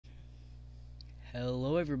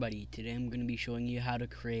Hello everybody, today I'm going to be showing you how to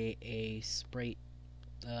create a sprite,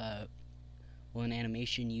 an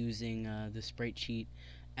animation using the sprite sheet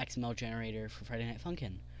XML generator for Friday Night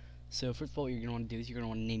Funkin'. So first of all, what you're going to want to do is you're going to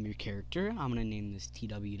want to name your character. I'm going to name this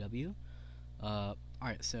TWW.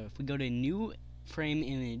 Alright, so if we go to new frame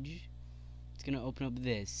image, it's going to open up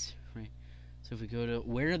this, right? So if we go to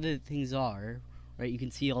where the things are, right, you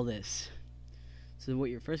can see all this. So what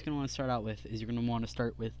you're first going to want to start out with is you're going to want to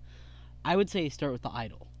start with, I would say start with the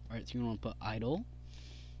idle. Alright, so you want to put idle.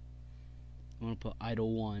 You want to put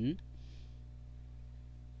idle 1,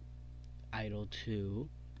 idle 2,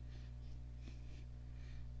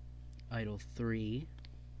 idle 3,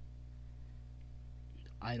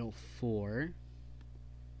 idle 4,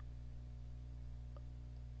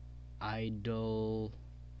 idle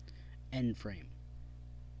end frame.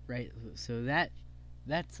 Right? So that's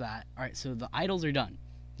that. Alright, so the idles are done.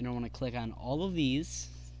 Then I want to click on all of these.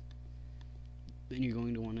 Then you're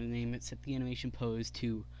going to want to name it, set the animation pose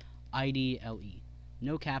to IDLE.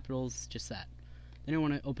 No capitals, just that. Then I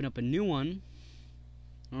want to open up a new one.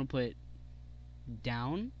 I want to put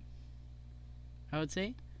down, I would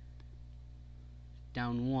say.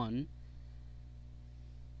 Down 1.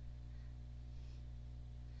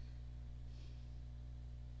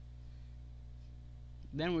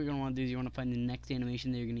 Then what you're going to want to do is you want to find the next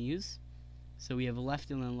animation that you're going to use. So we have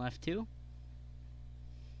left and then left 2.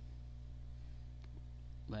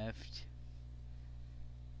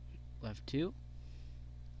 Left 2.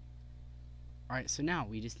 Alright, so now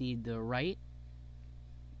we just need the right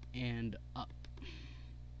and up.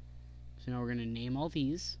 So now we're going to name all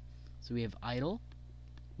these. So we have idle.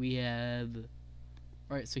 We have...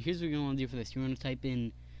 Alright, so here's what you're going to want to do for this. You want to type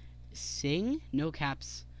in sing, no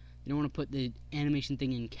caps. You don't want to put the animation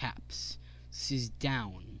thing in caps. This is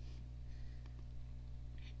down.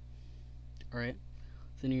 Alright.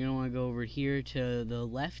 Then you're going to want to go over here to the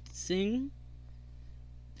left, sing.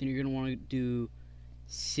 Then you're going to want to do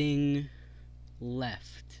sing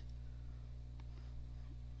left.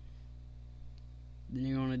 Then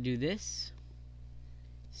you're going to do this,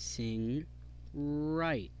 sing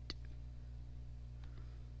right.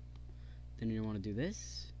 Then you want to do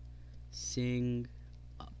this, sing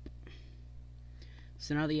up.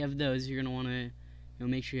 So now that you have those, you're going to want to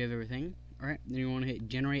make sure you have everything. Alright, then you want to hit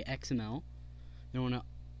generate XML. You want to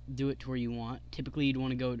do it to where you want. Typically, you'd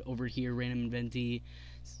want to go over here, random inventee,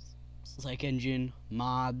 psych engine,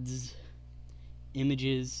 mods,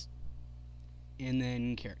 images, and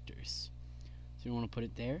then characters. So you want to put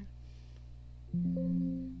it there.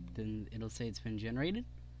 Then it'll say it's been generated.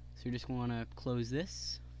 So you just want to close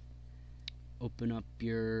this. Open up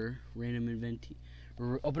your random inventee,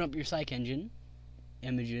 or open up your psych engine,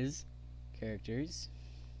 images, characters.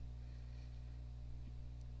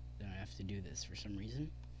 Then I have to do this for some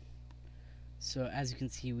reason. So as you can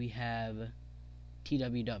see, we have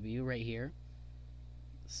TWW right here.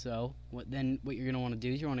 So what you're going to want to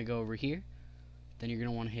do is you want to go over here. Then you're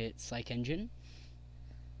going to want to hit psych engine.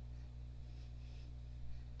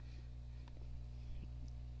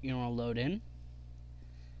 You want to load in.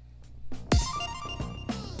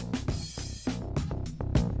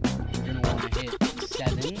 You're going to want to hit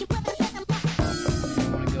 7. And you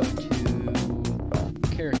want to go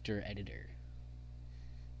to character editor.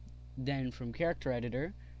 Then from character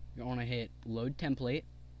editor, you're going to hit load template.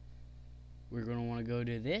 We're going to want to go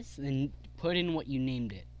to this and put in what you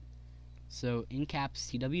named it. So in caps,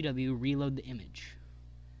 TWW, reload the image.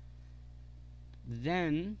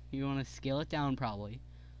 Then you want to scale it down probably.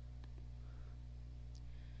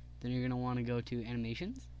 Then you're going to want to go to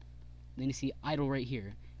animations. Then you see idle right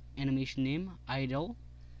here. Animation name, idle.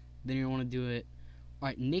 Then you want to do it.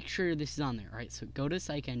 Alright, make sure this is on there. Alright, so go to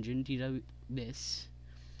psych engine, TW, this.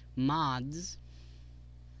 Mods,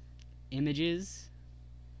 images,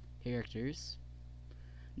 characters.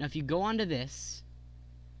 Now if you go onto this,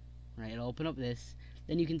 right, it'll open up this,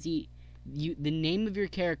 then you can see the name of your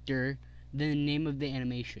character, then the name of the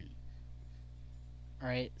animation.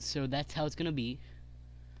 Alright, so that's how it's going to be.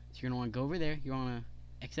 So you're going to want to go over there, you want to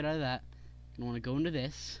exit out of that, you want to go into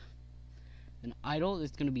this, then idle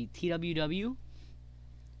is going to be TWW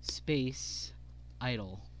space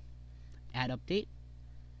idle. Add update.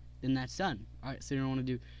 Then that's done. Alright, so you want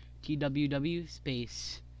to do TWW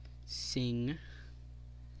space sing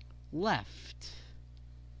left.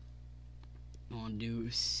 You want to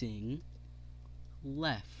do sing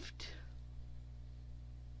left.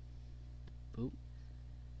 Boop.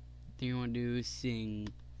 Then you want to do sing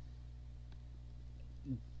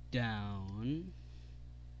down.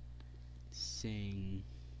 Sing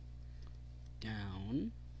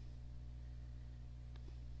down.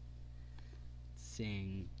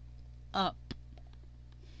 Sing up.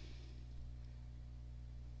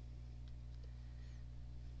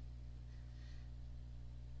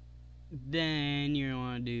 Then you're gonna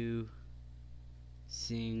want to do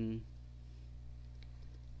sing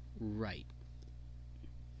right.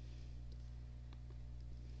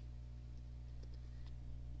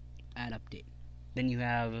 Add update. Then you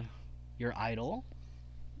have your idle.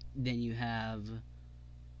 Then you have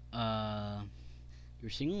your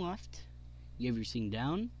sing left. You have your sing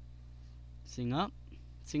down, sing up,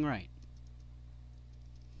 sing right.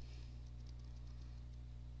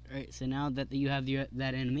 Alright, so now that you have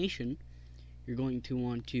that animation, you're going to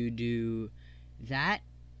want to do that,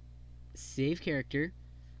 save character.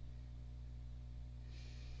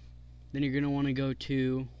 Then you're going to want to go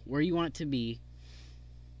to where you want it to be.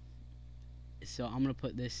 So I'm going to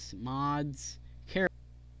put this mods character.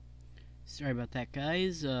 Sorry about that,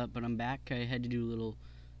 guys, but I'm back. I had to do a little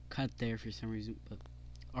cut there for some reason. But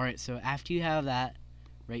alright, so after you have that,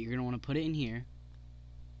 right, you're going to want to put it in here.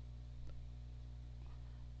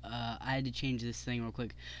 I had to change this thing real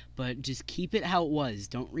quick, but just keep it how it was.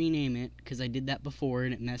 Don't rename it, because I did that before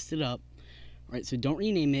and it messed it up. Alright, so don't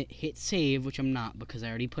rename it. Hit save, which I'm not because I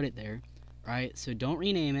already put it there. Alright, so don't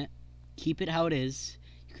rename it. Keep it how it is.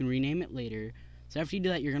 You can rename it later. So after you do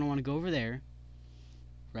that, you're going to want to go over there.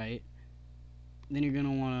 Right? Then you're going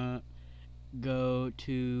to want to go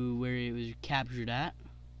to where it was captured at.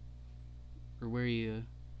 Or where you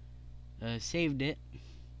saved it.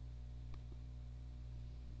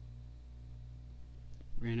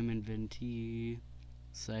 Random inventee,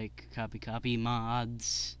 psych, copy,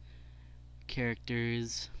 mods,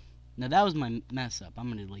 characters. Now that was my mess up. I'm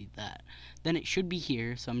going to delete that. Then it should be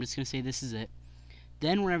here, so I'm just going to say this is it.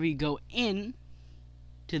 Then whenever you go in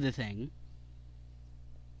to the thing,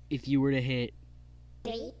 if you were to hit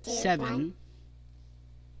 3, 2, 7, 1.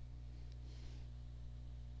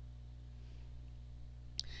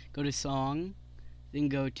 go to song, then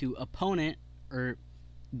go to opponent or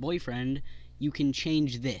boyfriend, you can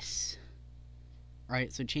change this.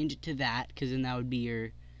 Alright, so change it to that, because then that would be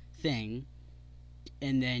your thing.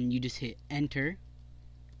 And then you just hit enter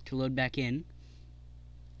to load back in.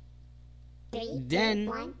 3, 2, Then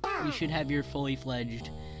 1, you should have your fully fledged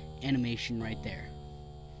animation right there.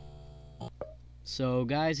 So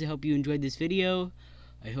guys, I hope you enjoyed this video.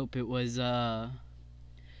 I hope it was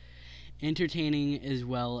entertaining as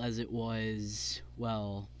well as it was,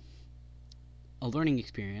 well, a learning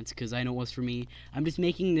experience, because I know it was for me. I'm just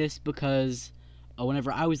making this because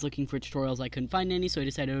whenever I was looking for tutorials, I couldn't find any, so I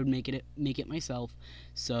decided I would make it myself.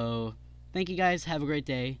 So thank you guys, have a great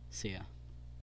day, see ya.